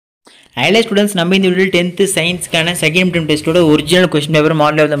Highlight students நம்ம இந்த வீடியோல 10th சயின்ஸ்க்கான second term டெஸ்டோட original question paper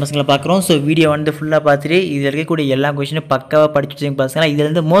model of the பசங்கள பார்க்குறோம். சோ வீடியோ வந்து ஃபுல்லா பார்த்துட்டு இதுல இருக்கக்கூடிய எல்லா क्वेश्चनயும் பக்காவா படிச்சு வச்சுங்க பசங்களா. இதுல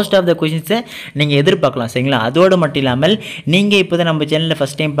இருந்து மோஸ்ட் ஆஃப் தி क्वेश्चंस நீங்க எதிர்பார்க்கலாம் சரிங்களா. அதோட மட்டும் இல்லாமல் நீங்க இப்போதான் நம்ம சேனல்ல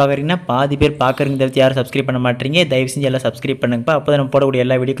ஃபர்ஸ்ட் டைம் பார்க்கறீங்கன்னா பாதி பேர் பார்க்கறீங்க தவிர யாரும் சப்ஸ்கிரைப் பண்ண மாட்டீங்க. தயவு செஞ்சு எல்லாம் சப்ஸ்கிரைப் பண்ணுங்கப்பா. அப்பதான் நம்ம போடக்கூடிய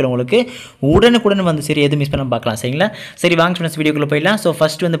எல்லா வீடியோக்களும் உங்களுக்கு உடனுக்குடன் வந்து சரி எதுவும் மிஸ் பண்ணாம பார்க்கலாம் சரிங்களா. சரி வாங்க ஃப்ரெண்ட்ஸ் வீடியோக்குள்ள போய்லாம். சோ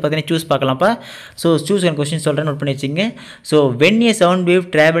ஃபர்ஸ்ட் வந்து பாத்தீங்கன்னா சூஸ் பார்க்கலாம்ப்பா. சோ சூஸ் ஒரு क्वेश्चन சொல்றேன் நோட் பண்ணி வச்சுங்க. So when a sound wave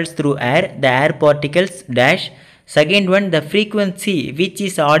travels through air, the air particles dash. Second one, the frequency which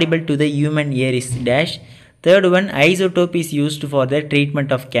is audible to the human ear is dash. Third one, isotope is used for the treatment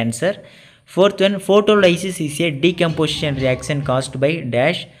of cancer. Fourth one, photolysis is a decomposition reaction caused by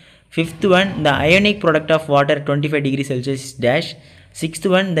dash. Fifth one, the ionic product of water 25 degrees Celsius is dash. Sixth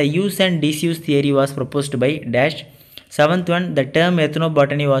one, the use and disuse theory was proposed by dash. Seventh one, the term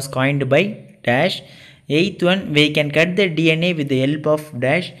ethnobotany was coined by dash. Eighth one, we can cut the DNA with the help of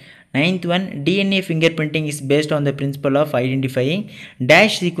dash. Ninth one, DNA fingerprinting is based on the principle of identifying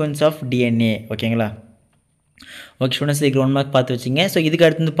dash sequence of DNA. ஓகேங்களா. Okay students இதுக்கு 1 mark பார்த்து வச்சுங்க. So இதுக்கு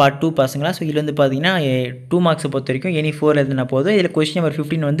அடுத்து வந்து part 2 பாருங்களா. So இதில் வந்து பார்த்தீங்கன்னா 2 மார்க்ஸை பொறுத்த வரைக்கும் எனி 4 எழுதுனா போதும். இதில் கொஸ்டின் நம்பர்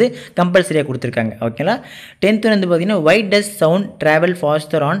 15 வந்து கம்பல்சரியாக கொடுத்துருக்காங்க ஓகேங்களா. 10th வந்து பார்த்தீங்கன்னா why does sound travel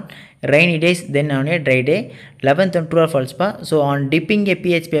faster on rainy days than on a dry day? 11th one true or false pa. So on dipping a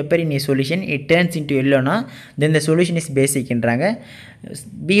pH paper in a solution it turns into yellow na, then the solution is basic என்றாங்க.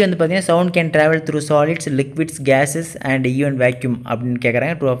 B வந்து பார்த்தீங்கன்னா sound can travel through solids, liquids, gases and even vacuum அப்படின்னு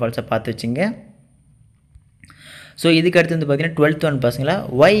கேட்குறாங்க. true or false பார்த்து வச்சுங்க. So இதுக்கு அடுத்து வந்து பார்த்தீங்கன்னா 12th ஒன் பசங்களா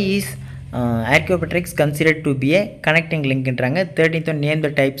why is archaeopteryx considered to be a connecting linkன்றாங்க. 13th one name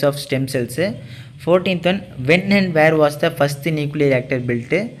the types of stem cells. 14th one when and where was the first nuclear reactor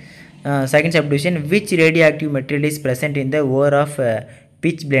built. Second subdivision, which radioactive material is present in the ore of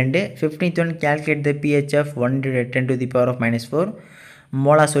pitch blende. 15th one, calculate the pH of 110 to the power of -4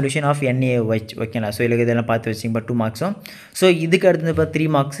 molar solution of NaOH. ஓகேங்களா. So இதுக்கு இதெல்லாம் பார்த்து வச்சிங்க 2 மார்க்ஸும். So இதுக்கு அடுத்து இப்போ 3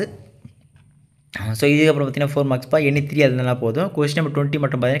 marks. So இதுக்கப்புறம் பார்த்தீங்கன்னா 4 மார்க்ஸ்ப்பா. எனி 3 அதுனா போதும். கொஸ்டின் நம்பர் 20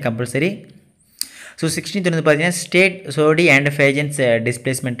 மட்டும் பார்த்தீங்கன்னா கம்பல்சரி. ஸோ 16th வந்து பார்த்தீங்கன்னா state Chhoti and ஃபேஜன்ஸ்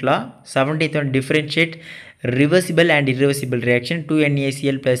displacement law. 17th one differentiate reversible and irreversible reaction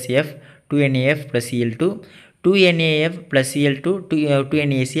 2NaCl plus F 2NaF plus Cl2 2NaF plus Cl2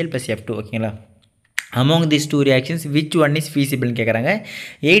 2NaCl plus F2 ஓகேங்களா. among these two reactions which one is feasible கேட்குறாங்க.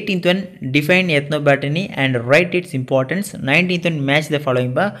 18th one define ethnobotany and write its importance. 19th one match the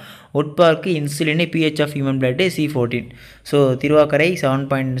following பா. உட்பார்க்கு insulin pH of human blood C14. So திருவாக்கரை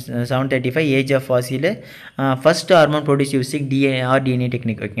 7.735 age of Fazil first hormone produce using DNA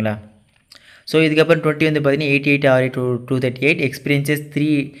technique ஓகேங்களா. So இதுக்கப்புறம் 20 வந்து பார்த்தீங்கன்னா 88 RA to 238 experiences 3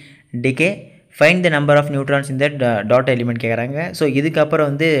 decay find the number of neutrons இந்த dot element கேட்குறாங்க. So இதுக்கப்புறம்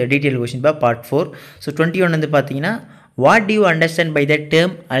வந்து detail question பா பார்ட் 4. ஸோ 21 வந்து பார்த்தீங்கன்னா what do you understand by the term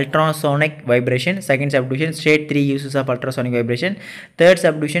ultrasonic vibration? Second subdivision, state 3 uses of ultrasonic vibration. Third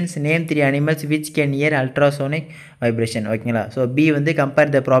subdivision, name 3 animals which can hear ultrasonic vibration ஓகேங்களா. So B வந்து compare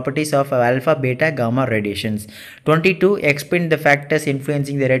the properties of alpha, beta, gamma radiations. 22 explain the factors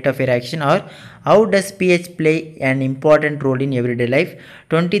influencing the rate of reaction or how does pH play an important role in everyday life.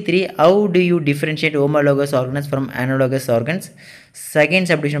 23 how do you differentiate homologous organs from analogous organs. Second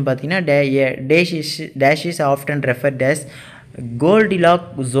subdivision பார்த்தீங்கன்னா dash is often referred as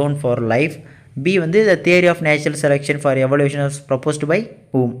Goldilocks zone for life. B வந்து the theory of natural selection for evolution was proposed by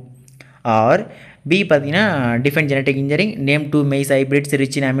whom. or B பார்த்தீங்கன்னா define genetic engineering, name 2 maize hybrids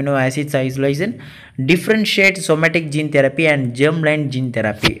rich in amino acids isolation, differentiate somatic gene therapy and germline gene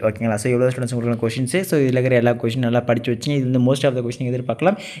therapy ஓகேங்களா. So இவ்வளோ students உங்களுக்கு questions. So இதில் இருக்கிற எல்லா question நல்லா படித்து வச்சிங்க. இது வந்து மோஸ்ட் ஆஃப் த கொஸ்டின்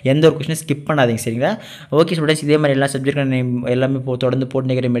எதிர்பார்க்கலாம். எந்த ஒரு கொஸ்டினும் ஸ்கிப் பண்ணாதீங்க சரிங்களா. ஓகே ஸ்டூடெண்ட்ஸ் இதே மாதிரி எல்லா சப்ஜெக்ட் எல்லாமே தொடர்ந்து போட்டு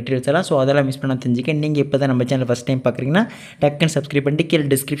நிற்கிற மெட்டீரியல்ஸ் எல்லாம் ஸோ அதெல்லாம் மிஸ் பண்ண தெரிஞ்சுக்க. நீங்கள் இப்போ தான் நம்ம சேனல் ஃபஸ்ட் டைம் பார்க்குறீங்கன்னா டக்குன்னு சப்ஸ்கிரைப் பண்ணிட்டு கீழே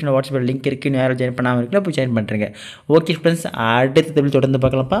டிஸ்கிரிப்ஷன் வாட்ஸ்அப் லிங்க் இருக்குது. யாரும் ஜாயின் பண்ணாமல் இருக்குல்ல போய் ஜாயின் பண்ணுறேங்க. ஓகே ஸ்டூடெண்ட்ஸ் அடுத்த தொடர்ந்து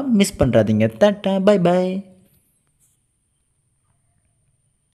பார்க்கலாம்ப்பா. மிஸ் பண்ணுறாதீங்க. Tata bye by.